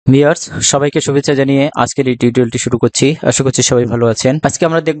Viewers সবাইকে শুভেচ্ছা জানিয়ে আজকের এই টিউটোরিয়ালটি শুরু করছি। আশা করছি সবাই ভালো আছেন। আজকে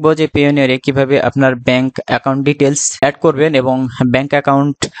আমরা দেখব যে পেয়োনিয়ারে কিভাবে আপনার ব্যাংক অ্যাকাউন্ট ডিটেইলস অ্যাড করবেন এবং ব্যাংক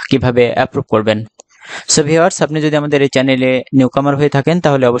অ্যাকাউন্ট কিভাবে অ্যাপ্রুভ করবেন। সো ভিউয়ার্স, আপনি যদি আমাদের এই চ্যানেলে নিউকামার হয়ে থাকেন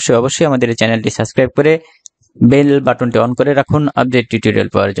তাহলে অবশ্যই আমাদের এই চ্যানেলটি সাবস্ক্রাইব করে বেল বাটনটি অন করে রাখুন আপডেট টিউটোরিয়াল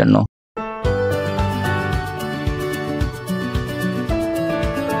পাওয়ার জন্য।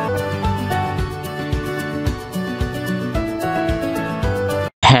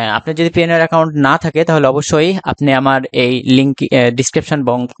 হ্যাঁ, আপনার যদি পেয়োনিয়ার অ্যাকাউন্ট না থাকে তাহলে অবশ্যই আপনি আমার এই লিংক ডিসক্রিপশন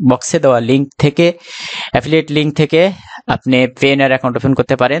বক্সে দেওয়া লিংক থেকে অ্যাফিলিয়েট লিংক থেকে আপনি পেয়োনিয়ার অ্যাকাউন্ট ওপেন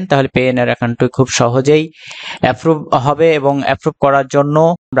করতে পারেন। তাহলে পেয়োনিয়ার অ্যাকাউন্টটি খুব সহজেই অ্যাপ্রুভ হবে এবং অ্যাপ্রুভ করার জন্য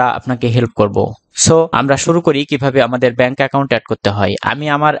আমরা আপনাকে হেল্প করব। সো আমরা শুরু করি কিভাবে আমাদের ব্যাংক অ্যাকাউন্ট অ্যাড করতে হয়। আমি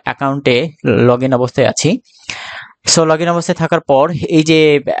আমার অ্যাকাউন্টে লগ ইন অবস্থায় আছি। সো লগ ইন অবস্থায় থাকার পর এই যে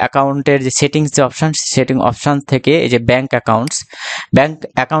অ্যাকাউন্টের যে সেটিং অপশন থেকে এই যে ব্যাংক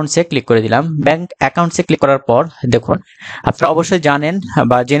অ্যাকাউন্টসে ক্লিক করে দিলাম। ব্যাংক অ্যাকাউন্টসে ক্লিক করার পর দেখুন, আপনারা অবশ্যই জানেন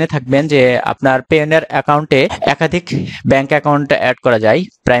বা জেনে থাকবেন যে আপনার পেয়োনিয়ার অ্যাকাউন্টে একাধিক ব্যাংক অ্যাকাউন্ট অ্যাড করা যায়,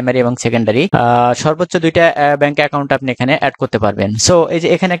 প্রাইমারি এবং সেকেন্ডারি। সর্বোচ্চ 2টা ব্যাংক অ্যাকাউন্ট আপনি এখানে অ্যাড করতে পারবেন। সো এই যে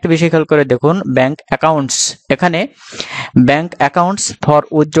এখানে একটা বিষয় খেয়াল করে দেখুন, ব্যাংক অ্যাকাউন্টস, এখানে bank accounts for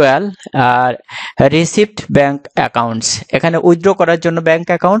withdrawal R receipt bank accounts, এখানে উইথড্র করার জন্য ব্যাংক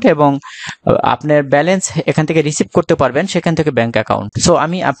অ্যাকাউন্ট এবং আপনার ব্যালেন্স এখান থেকে রিসিভ করতে পারবেন সেখান থেকে ব্যাংক অ্যাকাউন্ট। সো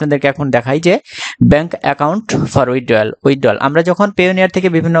আমি আপনাদেরকে এখন দেখাই যে ব্যাংক অ্যাকাউন্ট ফর উইথড্রয়াল আমরা যখন পেয়োনিয়ার থেকে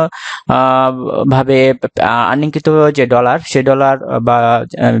বিভিন্ন ভাবে আর্নিংকৃত যে ডলার, সেই ডলার বা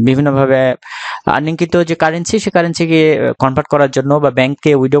বিভিন্নভাবে আর্নিংকৃত যে কারেন্সি, সেই কারেন্সিকে কনভার্ট করার জন্য বা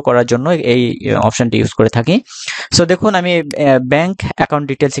ব্যাংকে উইথড্র করার জন্য এই অপশনটি ইউজ করে থাকি। সো দেখুন, আমি ব্যাংক অ্যাকাউন্ট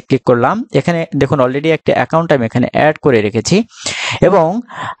ডিটেলসে ক্লিক করলাম। এখানে দেখুন অলরেডি একটা অ্যাকাউন্ট আমি এখানে অ্যাড করে রেখেছি এবং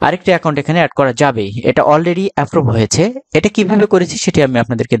আরেকটি অ্যাকাউন্ট এখানে অ্যাড করা যাবে, এটা অলরেডি অ্যাপ্রুভ হয়েছে। এটা কিভাবে করেছি সেটি আমি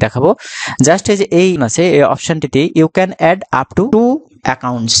আপনাদেরকে দেখাবো। জাস্ট এই আছে এই অপশনটিতে you can add up to 2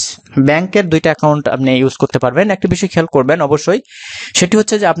 accounts, ব্যাংকের 2টা অ্যাকাউন্ট আপনি ইউজ করতে পারবেন। একটা বিষয় খেয়াল করবেন অবশ্যই, সেটি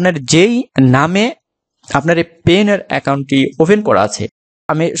হচ্ছে যে আপনার যেই নামে আপনার এই পেয়োনিয়ার অ্যাকাউন্টটি ওপেন করা আছে,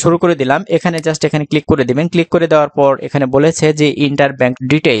 আমি শুরু করে দিলাম। এখানে জাস্ট এখানে ক্লিক করে দিবেন। ক্লিক করে দেওয়ার পর এখানে বলেছে যে ইন্টার ব্যাংক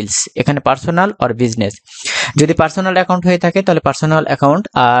ডিটেইলস, এখানে পার্সোনাল অর বিজনেস। যদি পার্সোনাল অ্যাকাউন্ট হয়ে থাকে তাহলে পার্সোনাল অ্যাকাউন্ট,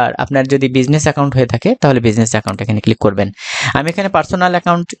 আর আপনার যদি বিজনেস অ্যাকাউন্ট হয়ে থাকে তাহলে বিজনেস অ্যাকাউন্ট এখানে ক্লিক করবেন। আমি এখানে পার্সোনাল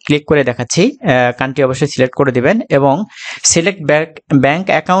অ্যাকাউন্ট ক্লিক করে দেখাচ্ছি। কান্ট্রি অবশ্যই সিলেক্ট করে দিবেন এবং সিলেক্ট ব্যাংক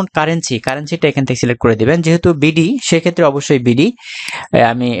অ্যাকাউন্ট কারেন্সিটা এখান থেকে সিলেক্ট করে দিবেন। যেহেতু বিডি, সেক্ষেত্রে অবশ্যই বিডি,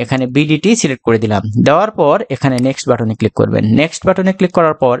 আমি এখানে বিডিটি সিলেক্ট করে দিলাম। দেওয়ার পর এখানে নেক্সট বাটনে ক্লিক করবেন। নেক্সট বাটনে ক্লিক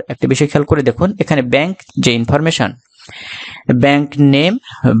করার পর একটা বিষয় খেয়াল করে দেখুন, এখানে ব্যাংক যে information, bank name,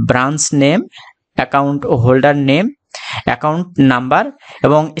 branch name, account holder name, account number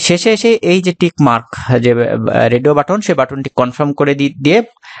এবং শেষে এসে এই যে টিক মার্ক যে রেডিও বাটন, সেই বাটনটি কনফার্ম করে দিয়ে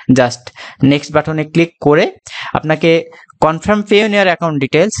জাস্ট নেক্সট বাটনে ক্লিক করে আপনাকে confirm Payoneer account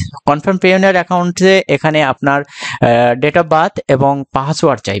details, confirm Payoneer অ্যাকাউন্টে এখানে আপনার ডেট অফ বার্থ এবং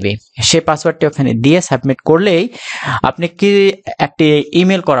পাসওয়ার্ড চাইবে। সেই পাসওয়ার্ডটি ওখানে দিয়ে সাবমিট করলেই আপনি একটি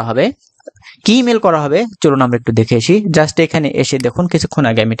ইমেল করা হবে। কি ইমেল করা হবে চলুন আমরা একটু দেখে আসি। জাস্ট এখানে এসে দেখুন, কিছুক্ষণ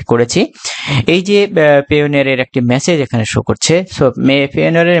আগে আমি করেছি। এই যে পেয়োনিয়ারের একটি মেসেজ এখানে শো করছে। সো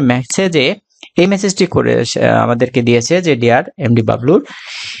পেয়োনিয়ারের মেসেজে এই মেসেজটি করে আমাদেরকে দিয়েছে যে deer MD বাবলুর,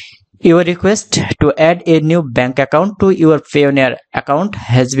 your request to add a new bank account to your Payoneer account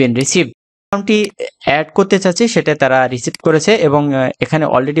has been received. অ্যাকাউন্টটি অ্যাড করতে চাচ্ছি সেটা তারা রিসিভ করেছে এবং এখানে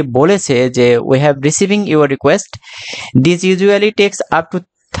অলরেডি বলেছে যে we have receiving your request. This usually takes up to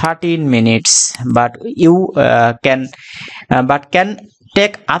 13 minutes but you can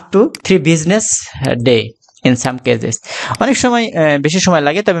take up to 3 business day in some cases. অনেক সময় বেশি সময়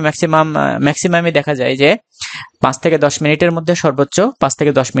লাগে, তবে ম্যাক্সিমামে দেখা যায় যে 5 থেকে 10 মিনিটের মধ্যে, সর্বোচ্চ 5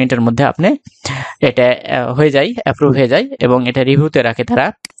 থেকে 10 মিনিটের মধ্যে আপনি এটা হয়ে যায়, অ্যাপ্রুভ হয়ে যায় এবং এটা রিভিউতে রাখে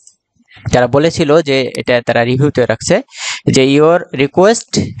যারা বলেছিল যে এটা তারা রিভিউতে রাখছে যে your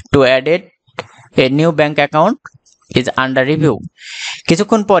request to add a new bank account is under review.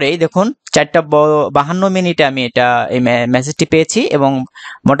 কিছুক্ষণ পরেই দেখুন 4:52 মিনিটে আমি এই মেসেজটি পেয়েছি এবং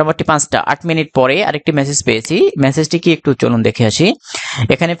মোটামুটি 8 মিনিট পরে আরেকটি মেসেজ পেয়েছি। মেসেজটি কি একটু চলুন দেখে আসি।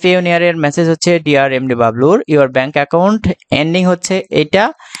 এখানে পেয়োনিয়ারের মেসেজ হচ্ছে deer MD বাবলুর, your bank account ending হচ্ছে এটা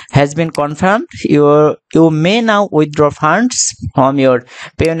has been confirmed, you may now withdraw funds from your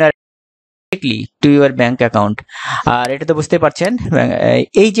Payoneer to your bank account. আর এটা তো বুঝতে পারছেন,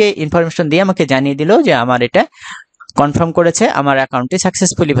 এই যে ইনফরমেশন দিয়ে আমাকে জানিয়ে দিল যে আমার এটা কনফার্ম করেছে, আমার অ্যাকাউন্টটি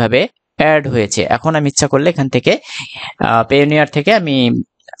সাকসেসফুলি ভাবে অ্যাড হয়েছে। এখন আমি ইচ্ছা করলে এখান থেকে পেয়োনিয়ার থেকে আমি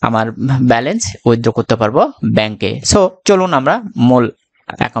আমার ব্যালেন্স উইথড্র করতে পারবো ব্যাংকে। সো চলুন আমরা মূল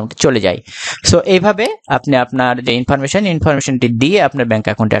অ্যাকাউন্টে চলে যায়। সো এইভাবে আপনি আপনার যে ইনফরমেশনটি দিয়ে আপনার ব্যাংক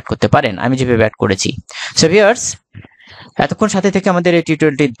অ্যাকাউন্টে অ্যাড করতে পারেন, আমি যেভাবে অ্যাড করেছি। সো ভিউয়ার্স, এতক্ষণ সাথে থেকে আমাদের এই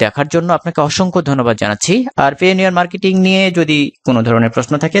টিউটোরিয়ালটি দেখার জন্য আপনাকে অসংখ্য ধন্যবাদ জানাচ্ছি। আর পেওনিয়ার মার্কেটিং নিয়ে যদি কোনো ধরনের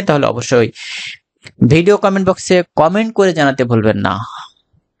প্রশ্ন থাকে তাহলে অবশ্যই ভিডিও কমেন্ট বক্সে কমেন্ট করে জানাতে ভুলবেন না।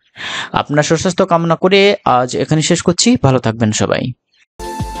 আপনার সুস্বাস্থ্য কামনা করে আজ এখানে শেষ করছি। ভালো থাকবেন সবাই।